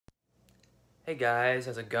Hey guys,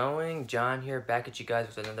 how's it going? John here, back at you guys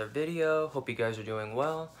with another video. Hope you guys are doing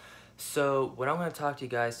well. So what I'm going to talk to you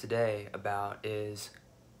guys today about is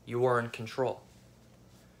you are in control.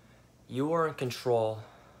 You are in control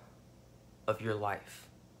of your life.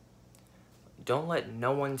 Don't let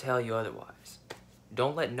no one tell you otherwise.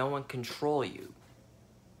 Don't let no one control you.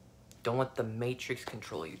 Don't let the Matrix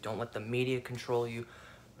control you. Don't let the media control you.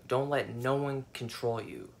 Don't let no one control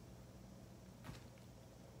you.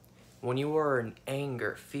 When you are in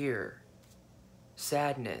anger, fear,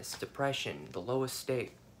 sadness, depression, the lowest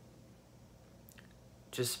state,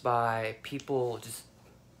 just by people just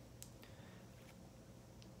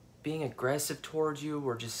being aggressive towards you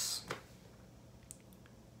or just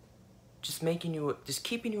keeping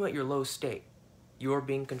you at your low state, you are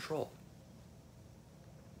being controlled.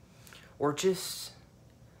 Or just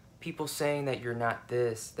people saying that you're not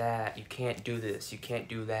this, that, you can't do this, you can't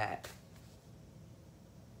do that.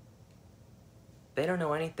 They don't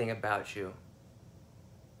know anything about you.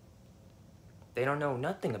 They don't know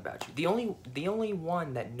nothing about you. The only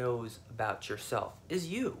one that knows about yourself is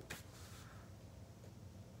you.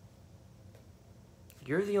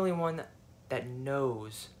 You're the only one that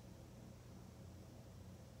knows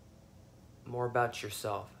more about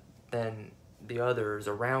yourself than the others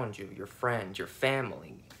around you, your friends, your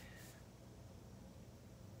family.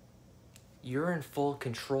 You're in full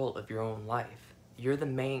control of your own life. You're the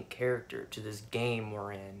main character to this game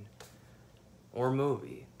we're in, or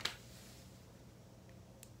movie.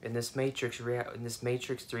 In this Matrix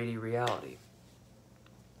 3D reality.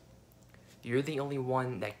 You're the only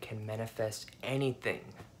one that can manifest anything.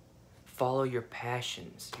 Follow your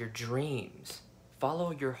passions, your dreams.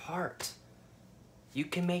 Follow your heart. You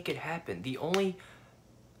can make it happen. The only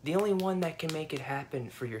one that can make it happen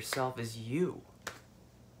for yourself is you.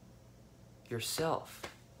 Yourself.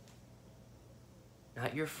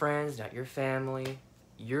 Not your friends, not your family.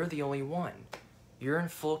 You're the only one. You're in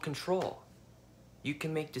full control. You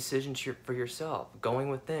can make decisions for yourself, going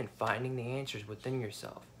within, finding the answers within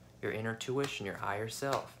yourself, your inner tuition, your higher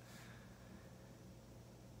self.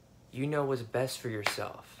 You know what's best for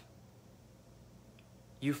yourself.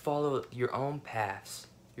 You follow your own paths,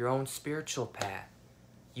 your own spiritual path.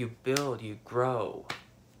 You build, you grow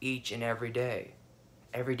each and every day.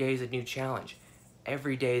 Every day is a new challenge.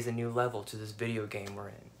 Every day is a new level to this video game we're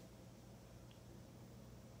in.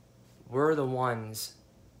 We're the ones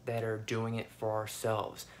that are doing it for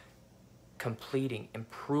ourselves, completing,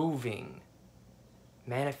 improving,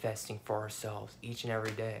 manifesting for ourselves each and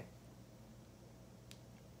every day.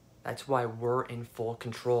 That's why we're in full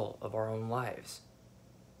control of our own lives.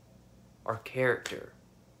 Our character,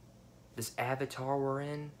 this avatar we're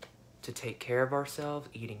in, to take care of ourselves,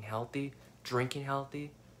 eating healthy, drinking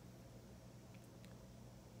healthy,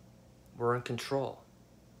 we're in control.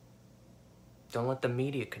 Don't let the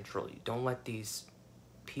media control you. Don't let these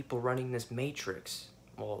people running this matrix,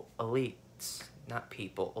 well, elites, not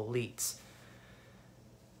people, elites,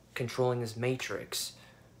 controlling this matrix,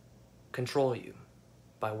 control you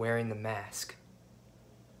by wearing the mask.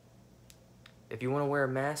 If you want to wear a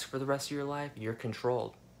mask for the rest of your life, you're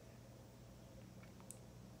controlled.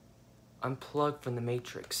 Unplug from the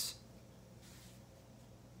matrix.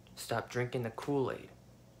 Stop drinking the Kool-Aid.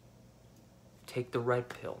 Take the red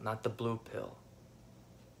pill, not the blue pill.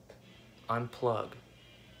 Unplug.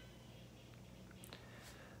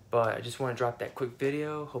 But I just want to drop that quick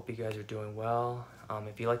video. Hope you guys are doing well.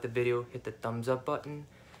 If you like the video, hit the thumbs up button.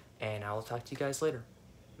 And I will talk to you guys later.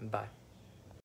 Bye.